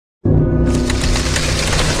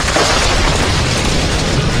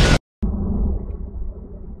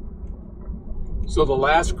So the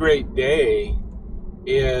last great day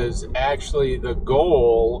is actually the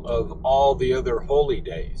goal of all the other holy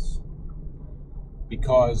days,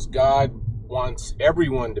 because God wants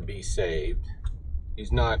everyone to be saved.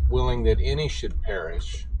 He's not willing that any should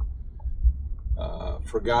perish.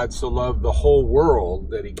 For God so loved the whole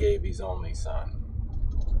world that he gave his only Son.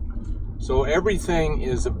 So everything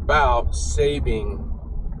is about saving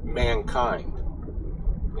mankind.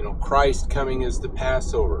 You know, Christ coming as the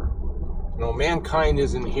Passover. You know, mankind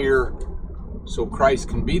isn't here so Christ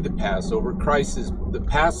can be the Passover. Christ is the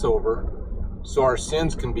Passover so our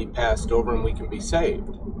sins can be passed over and we can be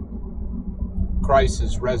saved. Christ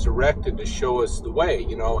is resurrected to show us the way.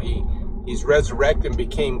 You know, he's resurrected and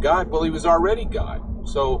became God. Well, he was already God.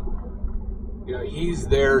 So, you know, he's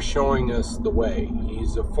there showing us the way.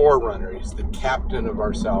 He's a forerunner. He's the captain of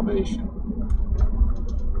our salvation.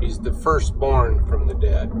 He's the firstborn from the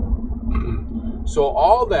dead. So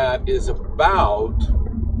all that is about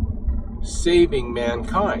saving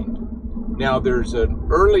mankind. Now there's an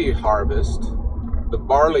early harvest, the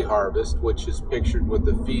barley harvest, which is pictured with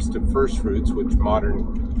the Feast of First Fruits, which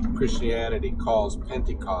modern Christianity calls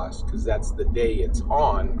Pentecost, because that's the day it's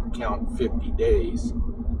on, count 50 days.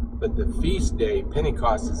 But the feast day,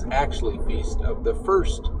 Pentecost, is actually Feast of the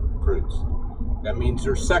First Fruits. That means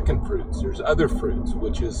there's second fruits, there's other fruits,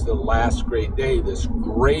 which is the last great day, this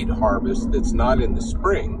great harvest that's not in the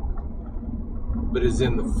spring, but is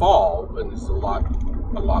in the fall, and is a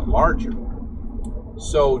lot larger.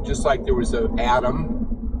 So just like there was an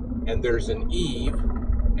Adam, and there's an Eve,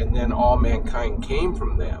 and then all mankind came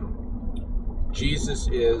from them, Jesus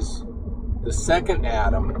is the second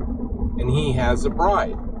Adam, and he has a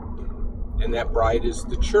bride. And that bride is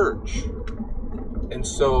the church. And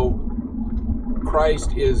so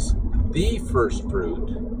Christ is the first fruit,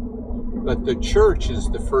 but the church is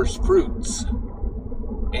the first fruits.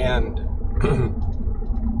 And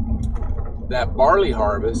that barley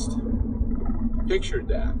harvest pictured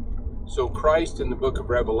that. So Christ in the book of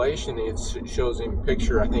Revelation, it shows him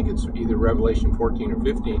picture, I think it's either Revelation 14 or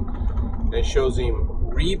 15, and it shows him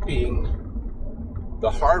reaping the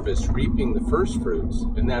harvest, reaping the first fruits,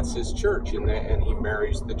 and that's his church, and he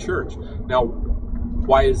marries the church. Now,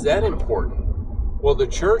 why is that important? Well, the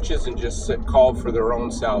church isn't just called for their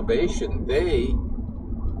own salvation.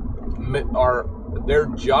 Their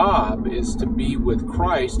job is to be with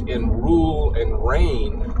Christ and rule and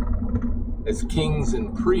reign as kings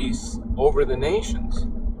and priests over the nations.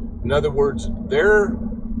 In other words, their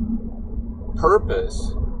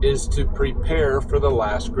purpose is to prepare for the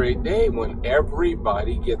last great day when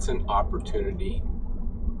everybody gets an opportunity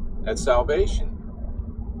at salvation.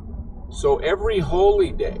 So every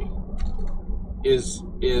holy day is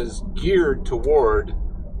geared toward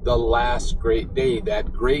the last great day,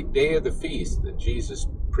 that great day of the feast that Jesus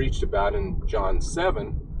preached about in John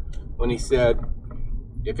 7, when he said,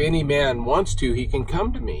 if any man wants to, he can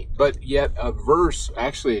come to me. But yet a verse,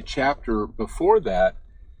 actually a chapter before that,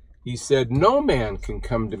 he said, no man can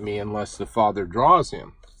come to me unless the Father draws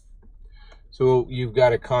him. So you've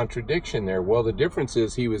got a contradiction there. Well, the difference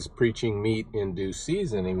is he was preaching meat in due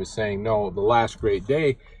season. He was saying, no, the last great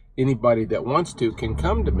day, anybody that wants to can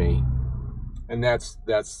come to me. And that's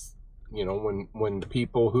you know, when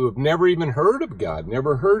people who have never even heard of God,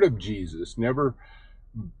 never heard of Jesus, never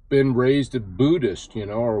been raised a Buddhist, you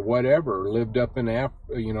know, or whatever, lived up in out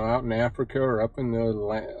in Africa or up in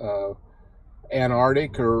the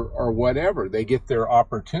Antarctic or whatever, they get their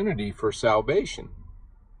opportunity for salvation.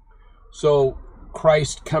 So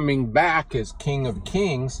Christ coming back as King of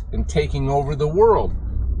Kings and taking over the world,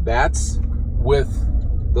 that's with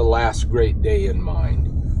the last great day in mind.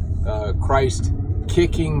 Christ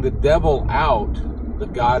kicking the devil out, the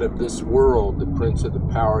god of this world, the prince of the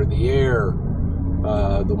power of the air,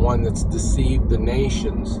 the one that's deceived the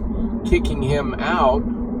nations, kicking him out,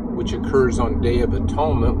 which occurs on Day of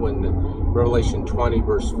Atonement when Revelation 20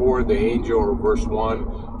 verse 4, the angel, or verse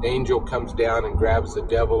 1, the angel comes down and grabs the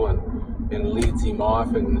devil and leads him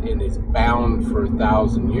off and is bound for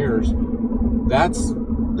 1,000 years.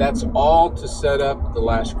 That's all to set up the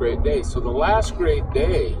last great day. So the last great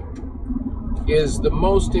day is the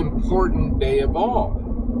most important day of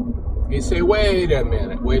all. You say, wait a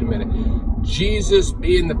minute. Jesus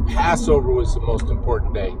being the Passover was the most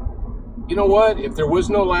important day. You know what? If there was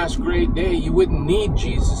no last great day, you wouldn't need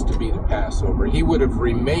Jesus to be the Passover. He would have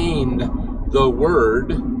remained the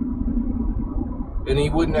Word, and he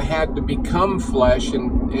wouldn't have had to become flesh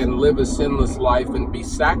and live a sinless life and be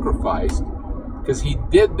sacrificed, because he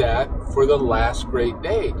did that for the last great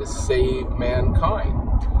day to save mankind.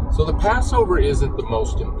 So the Passover isn't the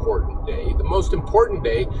most important day. The most important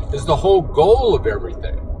day is the whole goal of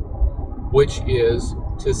everything. which is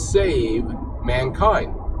to save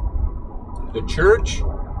mankind. The church,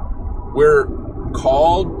 we're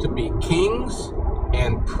called to be kings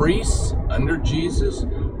and priests under Jesus.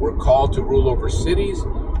 We're called to rule over cities.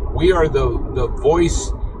 We are the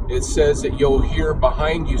voice, it says, that you'll hear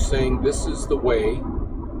behind you saying, this is the way,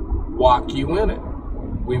 walk you in it.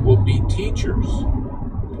 We will be teachers.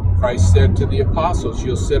 Christ said to the apostles,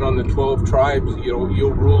 you'll sit on the 12 tribes, you'll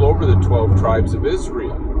rule over the 12 tribes of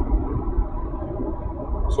Israel.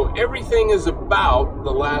 So everything is about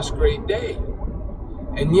the last great day.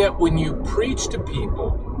 And yet when you preach to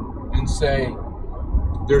people and say,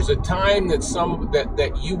 there's a time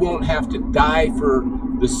that you won't have to die for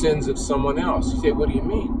the sins of someone else. You say, what do you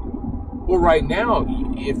mean? Well, right now,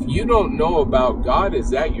 if you don't know about God,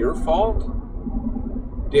 is that your fault?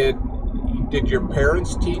 Did your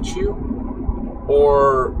parents teach you?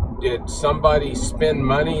 Or did somebody spend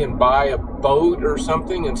money and buy a boat or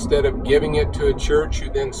something instead of giving it to a church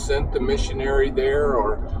who then sent the missionary there?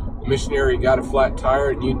 Or the missionary got a flat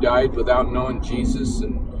tire and you died without knowing Jesus?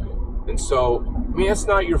 And so, I mean, it's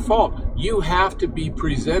not your fault. You have to be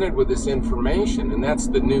presented with this information, and that's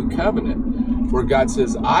the new covenant, where God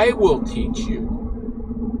says, I will teach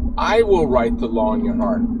you. I will write the law in your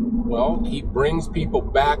heart. Well, he brings people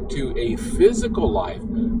back to a physical life,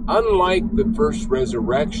 unlike the first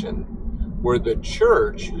resurrection, where the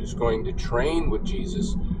church, who's going to train with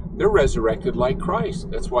Jesus, they're resurrected like Christ.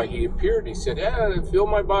 That's why he appeared. He said, feel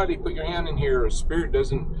my body, put your hand in here. A spirit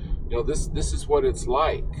doesn't, this is what it's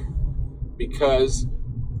like. Because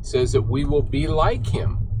it says that we will be like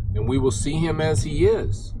him, and we will see him as he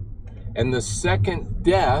is. And the second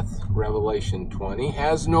death, Revelation 20,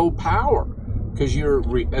 has no power, because you're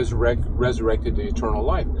resurrected to eternal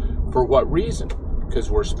life. For what reason? Because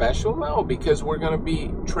we're special? No, because we're going to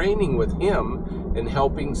be training with him and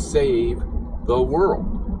helping save the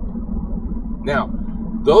world. Now,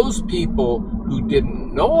 those people who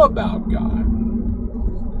didn't know about God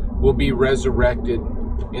will be resurrected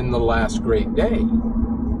in the last great day.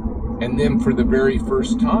 And then for the very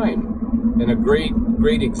first time, and a great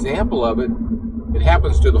example of it, it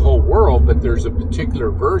happens to the whole world, but there's a particular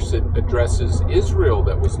verse that addresses Israel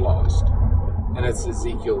that was lost. And it's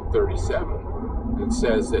Ezekiel 37. It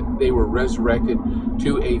says that they were resurrected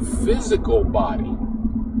to a physical body,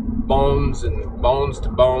 bones to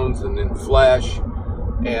bones, and then flesh.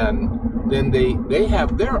 And then they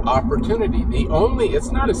have their opportunity.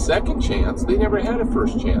 It's not a second chance. They never had a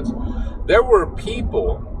first chance. There were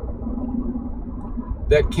people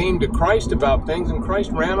that came to Christ about things, and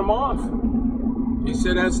Christ ran them off. He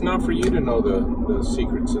said, that's not for you to know the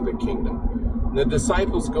secrets of the kingdom. And the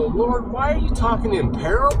disciples go, Lord, why are you talking in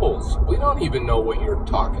parables? We don't even know what you're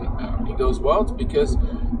talking about. He goes, well, it's because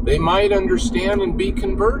they might understand and be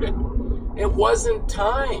converted. It wasn't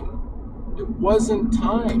time. It wasn't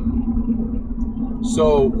time.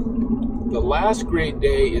 So the last great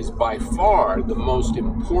day is by far the most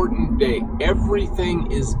important day. Everything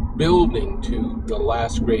is building to the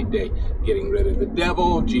last great day. Getting rid of the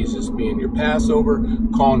devil, Jesus being your Passover,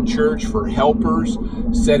 calling church for helpers,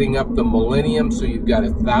 setting up the millennium so you've got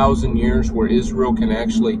 1,000 years where Israel can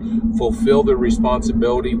actually fulfill their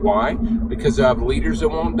responsibility. Why? Because they have leaders that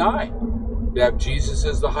won't die. They have Jesus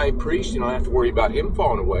as the high priest. You don't have to worry about him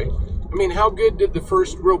falling away. I mean, how good did the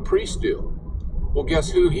first real priest do? Well,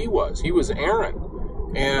 guess who he was? He was Aaron.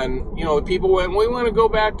 And, the people went, we want to go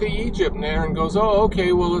back to Egypt. And Aaron goes, oh,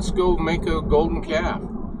 okay, well, let's go make a golden calf.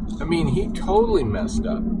 I mean, he totally messed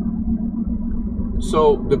up.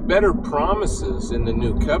 So the better promises in the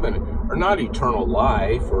new covenant are not eternal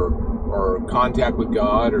life or contact with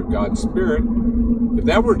God or God's Spirit. If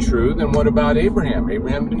that were true, then what about Abraham?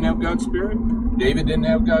 Abraham didn't have God's Spirit? David didn't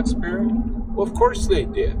have God's Spirit? Well, of course they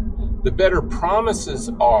did. The better promises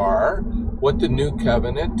are what the new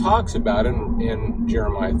covenant talks about in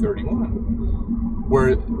Jeremiah 31,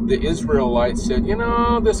 where the Israelites said,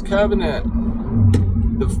 this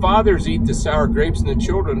covenant, the fathers eat the sour grapes and the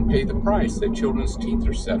children pay the price. The children's teeth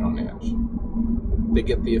are set on edge. They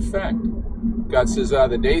get the effect. God says,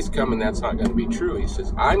 the day's coming, that's not going to be true. He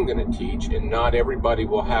says, I'm going to teach, and not everybody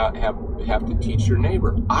will have to teach your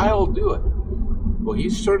neighbor. I'll do it. Well,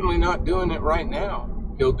 he's certainly not doing it right now.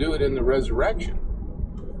 He'll do it in the resurrection.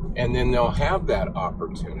 And then they'll have that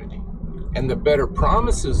opportunity. And the better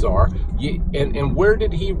promises are, and where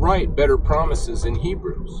did he write better promises in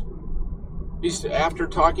Hebrews? He's after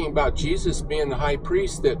talking about Jesus being the high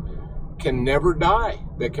priest that can never die,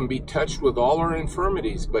 that can be touched with all our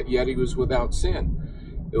infirmities, but yet he was without sin.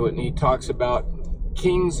 And he talks about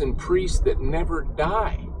kings and priests that never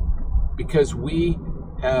die, because we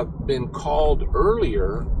have been called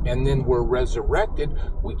earlier and then were resurrected,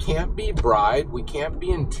 we can't be bribed, we can't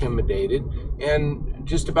be intimidated, and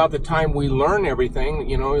just about the time we learn everything,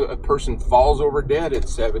 you know, a person falls over dead at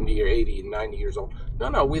 70 or 80 and 90 years old.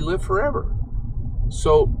 No, we live forever.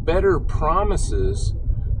 So better promises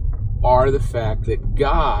are the fact that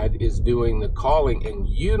God is doing the calling, and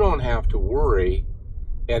you don't have to worry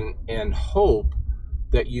and hope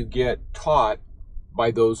that you get taught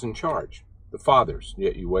by those in charge. The fathers,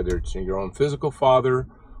 whether it's your own physical father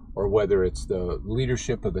or whether it's the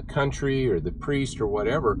leadership of the country or the priest or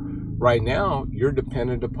whatever, right now you're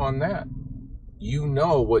dependent upon that. You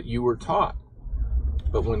know what you were taught.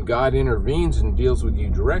 But when God intervenes and deals with you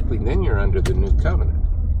directly, then you're under the new covenant.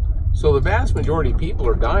 So the vast majority of people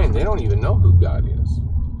are dying. They don't even know who God is.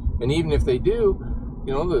 And even if they do,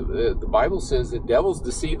 you know, the Bible says the devil's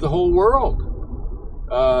deceived the whole world.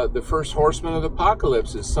 The first horseman of the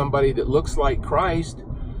apocalypse is somebody that looks like Christ.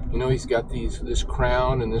 You know, he's got this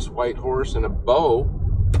crown and this white horse and a bow,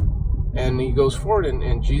 and he goes forward,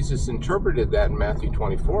 and Jesus interpreted that in Matthew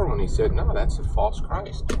 24 when he said, no, that's a false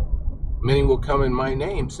Christ. Many will come in my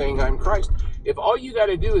name saying I'm Christ. If all you got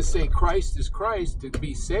to do is say Christ is Christ to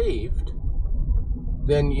be saved,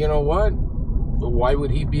 then you know what? Why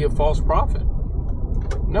would he be a false prophet?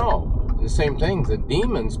 No. The same thing the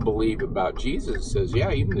demons believe about Jesus. It says,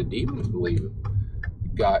 yeah, even the demons believe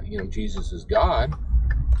God, you know, Jesus is God,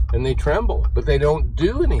 and they tremble, but they don't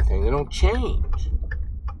do anything. They don't change.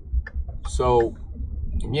 So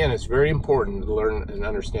again, it's very important to learn and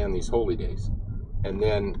understand these holy days. And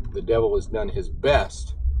then the devil has done his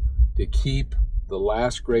best to keep the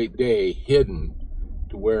last great day hidden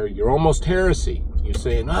to where you're almost heresy. You're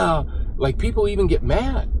saying, like people even get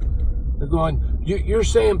mad. They're going, you're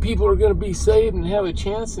saying people are going to be saved and have a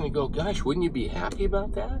chance? And you go, gosh, wouldn't you be happy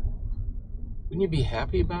about that? Wouldn't you be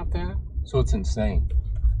happy about that? So it's insane.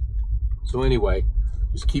 So anyway,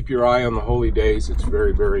 just keep your eye on the holy days. It's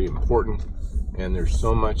very, very important. And there's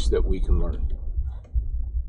so much that we can learn.